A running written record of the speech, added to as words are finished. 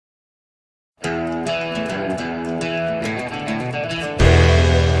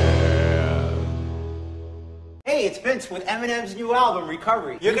Vince with Eminem's new album,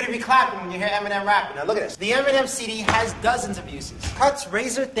 Recovery. You're gonna be clapping when you hear Eminem rapping. Now look at this. The Eminem CD has dozens of uses. Cuts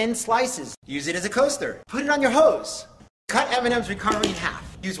razor-thin slices. Use it as a coaster. Put it on your hose. Cut Eminem's Recovery in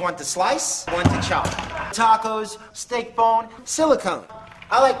half. Use one to slice, one to chop. Tacos, steak bone, silicone.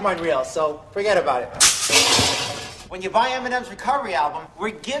 I like mine real, so forget about it. When you buy Eminem's Recovery album,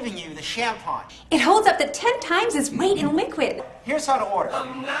 we're giving you the champagne. It holds up to 10 times its weight in liquid. Here's how to order.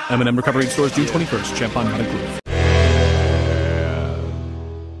 Eminem Recovery stores June 21st. Champagne not included.